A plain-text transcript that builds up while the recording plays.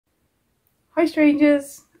Hi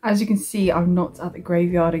strangers! As you can see, I'm not at the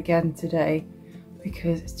graveyard again today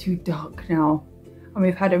because it's too dark now and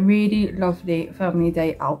we've had a really lovely family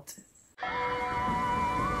day out.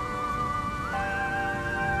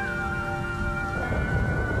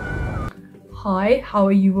 Hi, how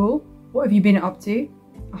are you all? What have you been up to?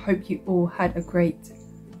 I hope you all had a great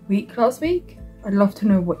week last week. I'd love to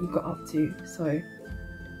know what you got up to, so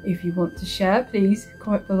if you want to share, please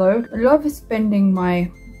comment below. I love spending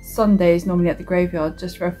my Sundays normally at the graveyard,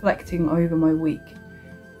 just reflecting over my week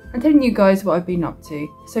and telling you guys what I've been up to.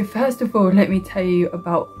 So first of all, let me tell you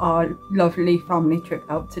about our lovely family trip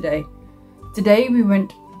out today. Today we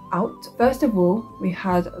went out. First of all, we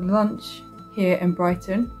had lunch here in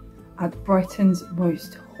Brighton at Brighton's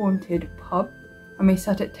most haunted pub, and we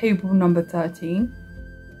sat at table number 13.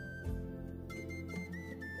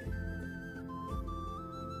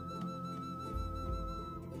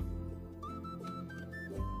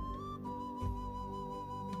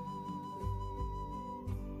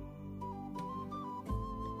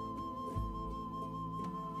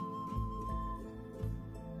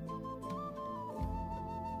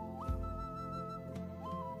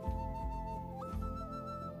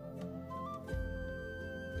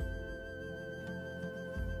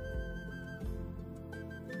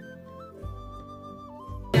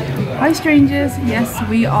 Hi strangers, yes,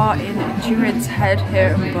 we are in Druid's Head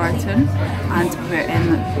here in Brighton and we're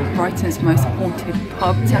in Brighton's most haunted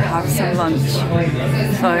pub to have some lunch.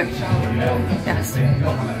 So yes,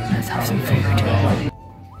 let's have some food.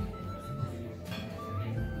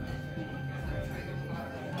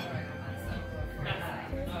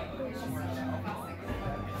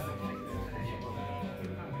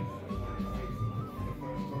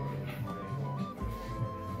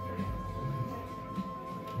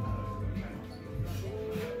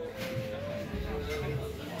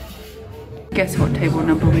 Guess what table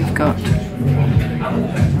number we've got?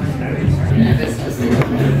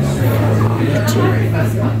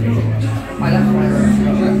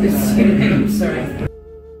 Sorry.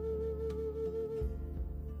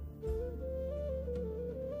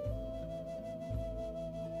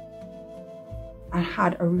 I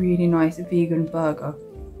had a really nice vegan burger,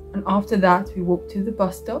 and after that we walked to the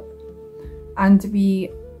bus stop and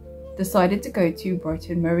we decided to go to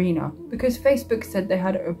Brighton Marina because Facebook said they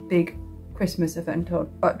had a big Christmas event on,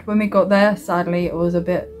 but when we got there, sadly it was a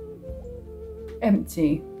bit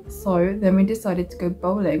empty. So then we decided to go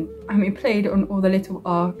bowling and we played on all the little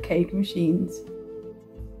arcade machines.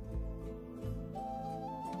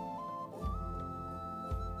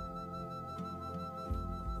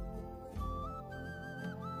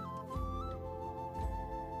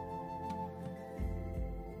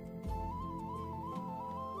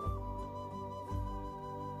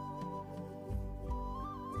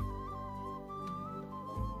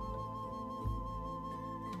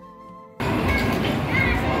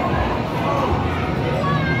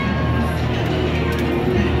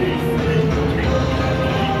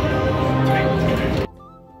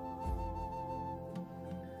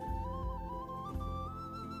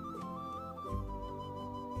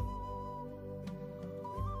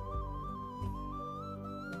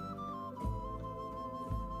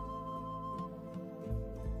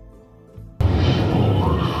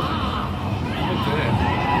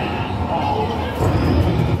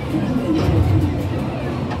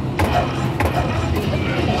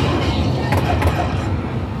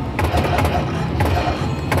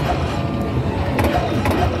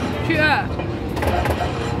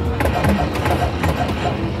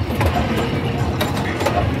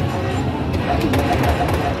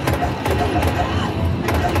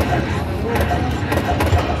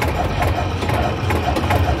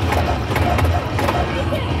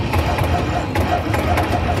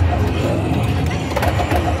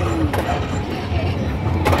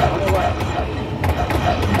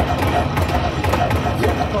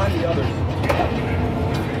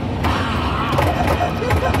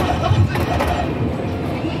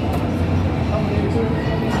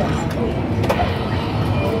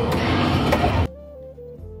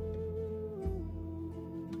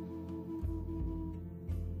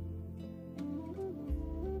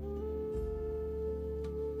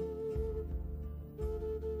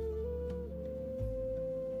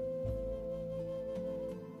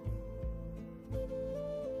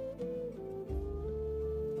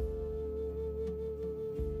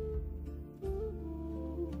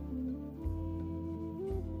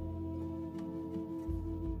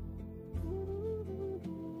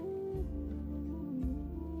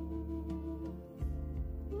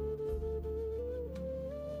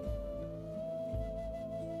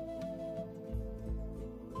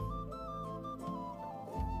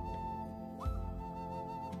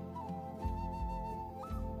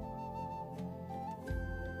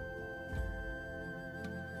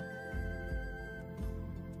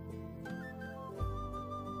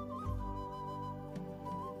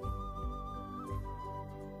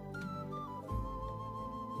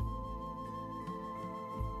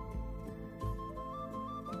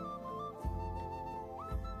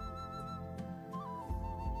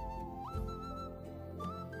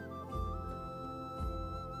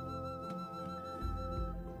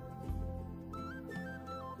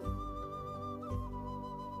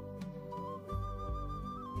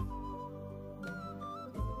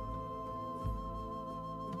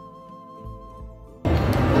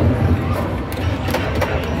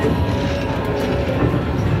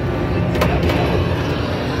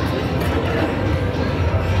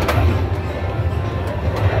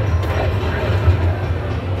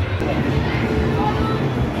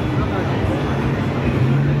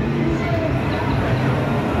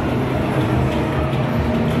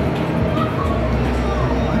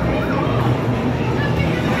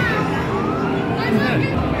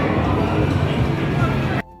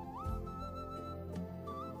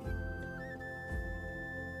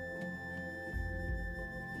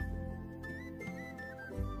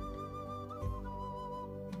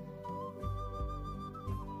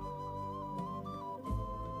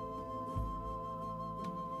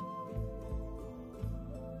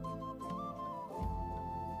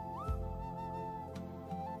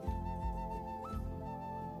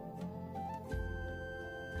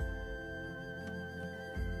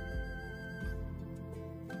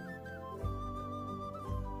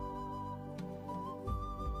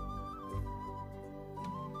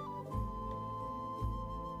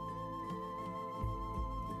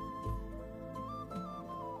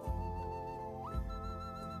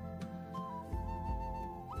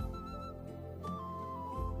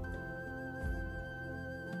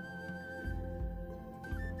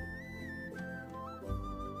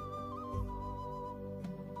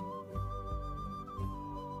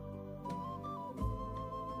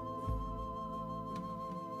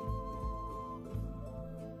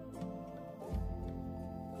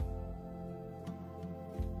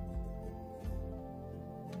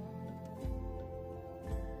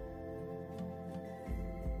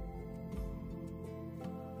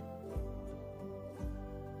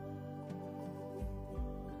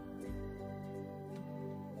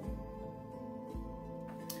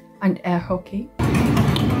 and air hockey.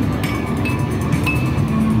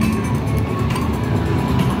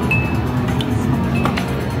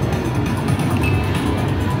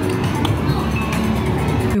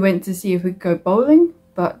 We went to see if we could go bowling,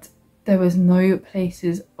 but there was no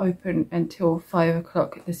places open until 5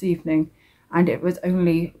 o'clock this evening, and it was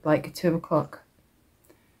only like 2 o'clock.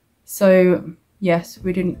 So yes,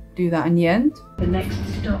 we didn't do that in the end. The next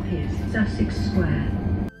stop is Sussex Square.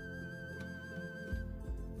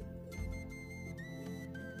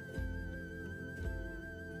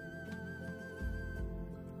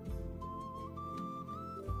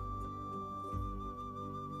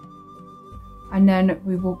 And then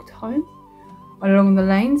we walked home along the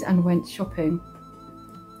lanes and went shopping.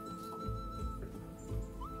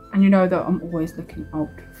 And you know that I'm always looking out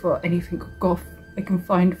for anything goth I can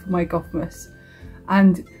find for my Gothmas.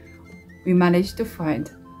 And we managed to find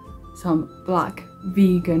some black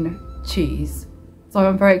vegan cheese. So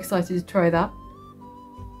I'm very excited to try that.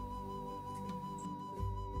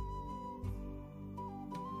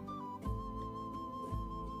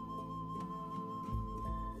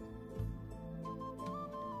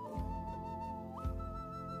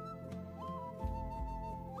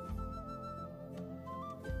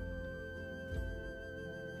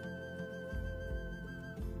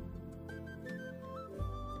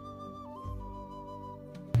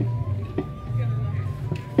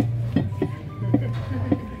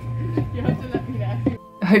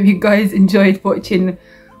 I hope you guys enjoyed watching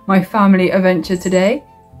my family adventure today.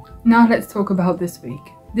 Now let's talk about this week.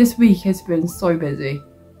 This week has been so busy.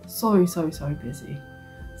 So busy.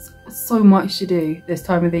 So much to do this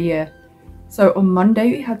time of the year. So on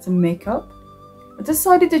Monday we had some makeup. I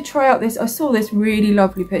decided to try out this. I saw this really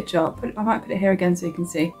lovely picture. I might put it here again so you can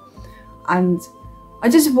see. And I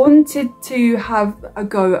just wanted to have a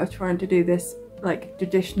go at trying to do this like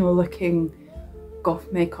traditional looking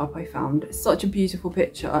goth makeup I found. It's such a beautiful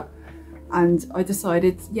picture and I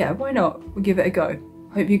decided, yeah, why not? We'll give it a go.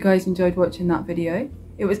 Hope you guys enjoyed watching that video.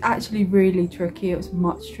 It was actually really tricky. It was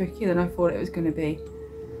much trickier than I thought it was going to be.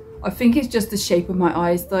 I think it's just the shape of my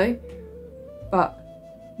eyes though. But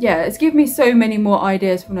yeah, it's given me so many more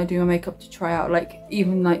ideas when I do my makeup to try out. Like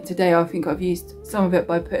even like today, I think I've used some of it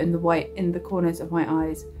by putting the white in the corners of my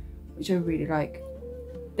eyes, which I really like.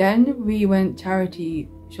 Then we went charity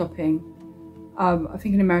shopping. I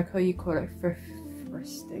think in America you call it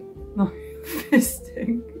thrifting. No,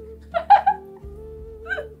 fisting.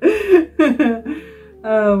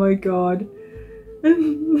 Oh my god.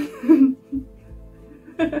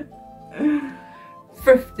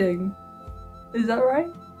 Thrifting. Is that right?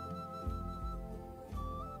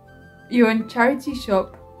 You're in charity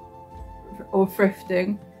shop or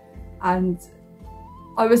thrifting, and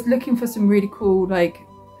I was looking for some really cool, like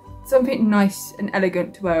something nice and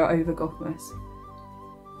elegant to wear over Gothmas.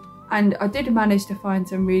 And I did manage to find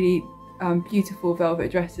some really beautiful velvet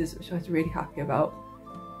dresses, which I was really happy about.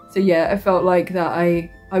 So yeah, I felt like that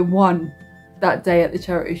I won that day at the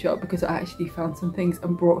charity shop because I actually found some things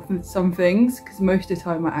and brought some things, because most of the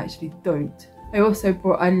time I actually don't. I also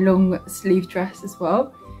brought a long sleeve dress as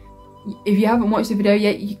well. If you haven't watched the video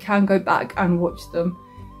yet, you can go back and watch them.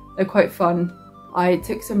 They're quite fun. I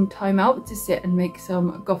took some time out to sit and make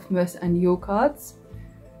some Gothmas and Yule cards.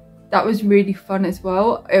 That was really fun as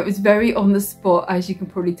well. It was very on the spot, as you can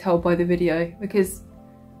probably tell by the video, because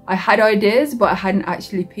I had ideas but I hadn't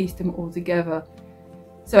actually pieced them all together.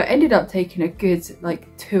 So it ended up taking a good like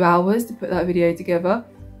 2 hours to put that video together.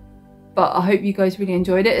 But I hope you guys really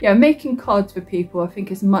enjoyed it. Yeah, making cards for people I think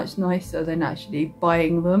is much nicer than actually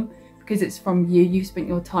buying them, because it's from you. You spent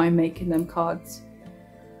your time making them cards.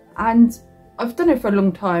 And I've done it for a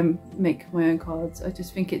long time, making my own cards. I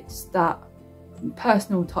just think it's that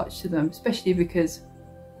personal touch to them, especially because,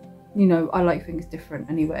 you know, I like things different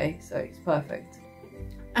anyway, so it's perfect.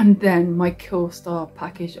 And then my Killstar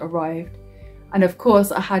package arrived, and of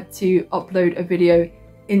course I had to upload a video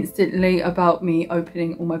instantly about me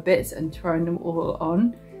opening all my bits and trying them all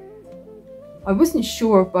on. I wasn't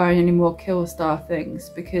sure of buying any more Killstar things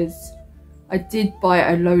because I did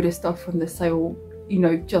buy a load of stuff from the sale, you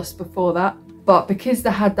know, just before that. But because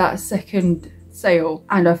they had that second sale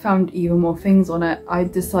and I found even more things on it, I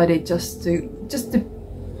decided just to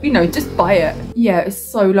you know, just buy it. Yeah, it's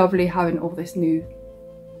so lovely having all this new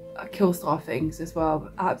Killstar things as well.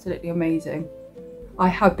 Absolutely amazing. I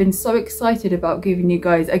have been so excited about giving you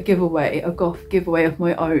guys a giveaway, a goth giveaway of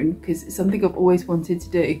my own, because it's something I've always wanted to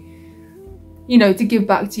do. You know, to give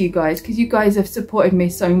back to you guys, because you guys have supported me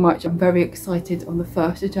so much. I'm very excited. On the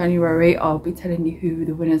 1st of January, I'll be telling you who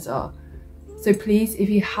the winners are. So please, if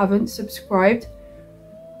you haven't subscribed,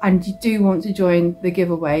 and you do want to join the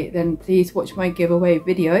giveaway, then please watch my giveaway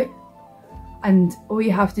video. And all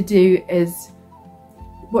you have to do is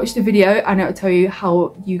watch the video and it'll tell you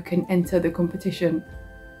how you can enter the competition.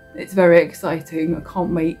 It's very exciting. I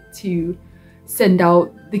can't wait to send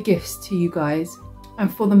out the gifts to you guys.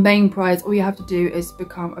 And for the main prize, all you have to do is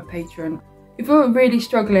become a patron. If you're really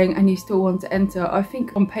struggling and you still want to enter, I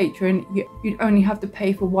think on Patreon you'd only have to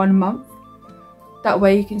pay for 1 month. That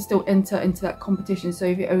way you can still enter into that competition. So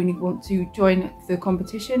if you only want to join the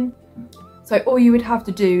competition, so all you would have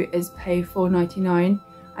to do is pay $4.99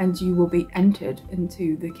 and you will be entered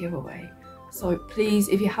into the giveaway. So please,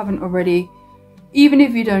 if you haven't already, even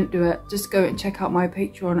if you don't do it, just go and check out my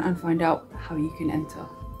Patreon and find out how you can enter.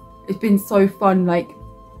 It's been so fun, like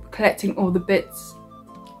collecting all the bits.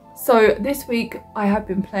 So this week I have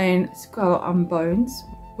been playing Skull and Bones,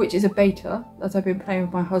 which is a beta that I've been playing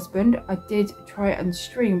with my husband. I did try it and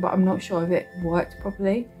stream, but I'm not sure if it worked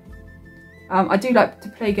properly. I do like to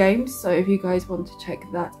play games, so if you guys want to check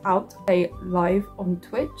that out, play live on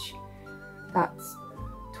Twitch. That's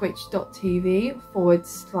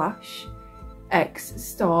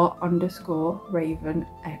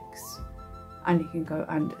twitch.tv/x*_ravenx. And you can go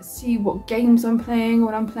and see what games I'm playing,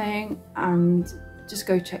 what I'm playing, and just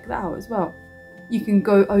go check that out as well. You can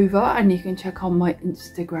go over and you can check out my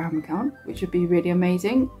Instagram account, which would be really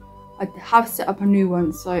amazing. I have set up a new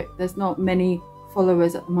one, so there's not many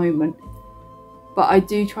followers at the moment. But I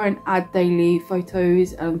do try and add daily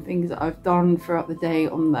photos and things that I've done throughout the day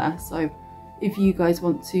on there. So if you guys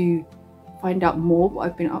want to find out more what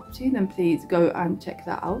I've been up to, then please go and check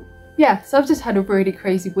that out. Yeah, so I've just had a really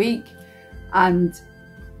crazy week,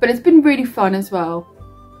 but it's been really fun as well.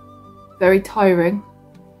 Very tiring.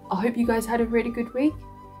 I hope you guys had a really good week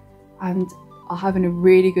and are having a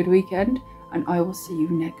really good weekend, and I will see you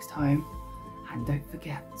next time. And don't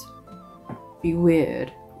forget, be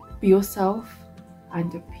weird, be yourself,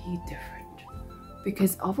 and be different,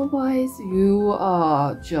 because otherwise you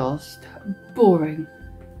are just boring.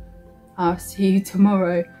 I'll see you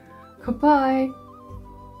tomorrow. Goodbye.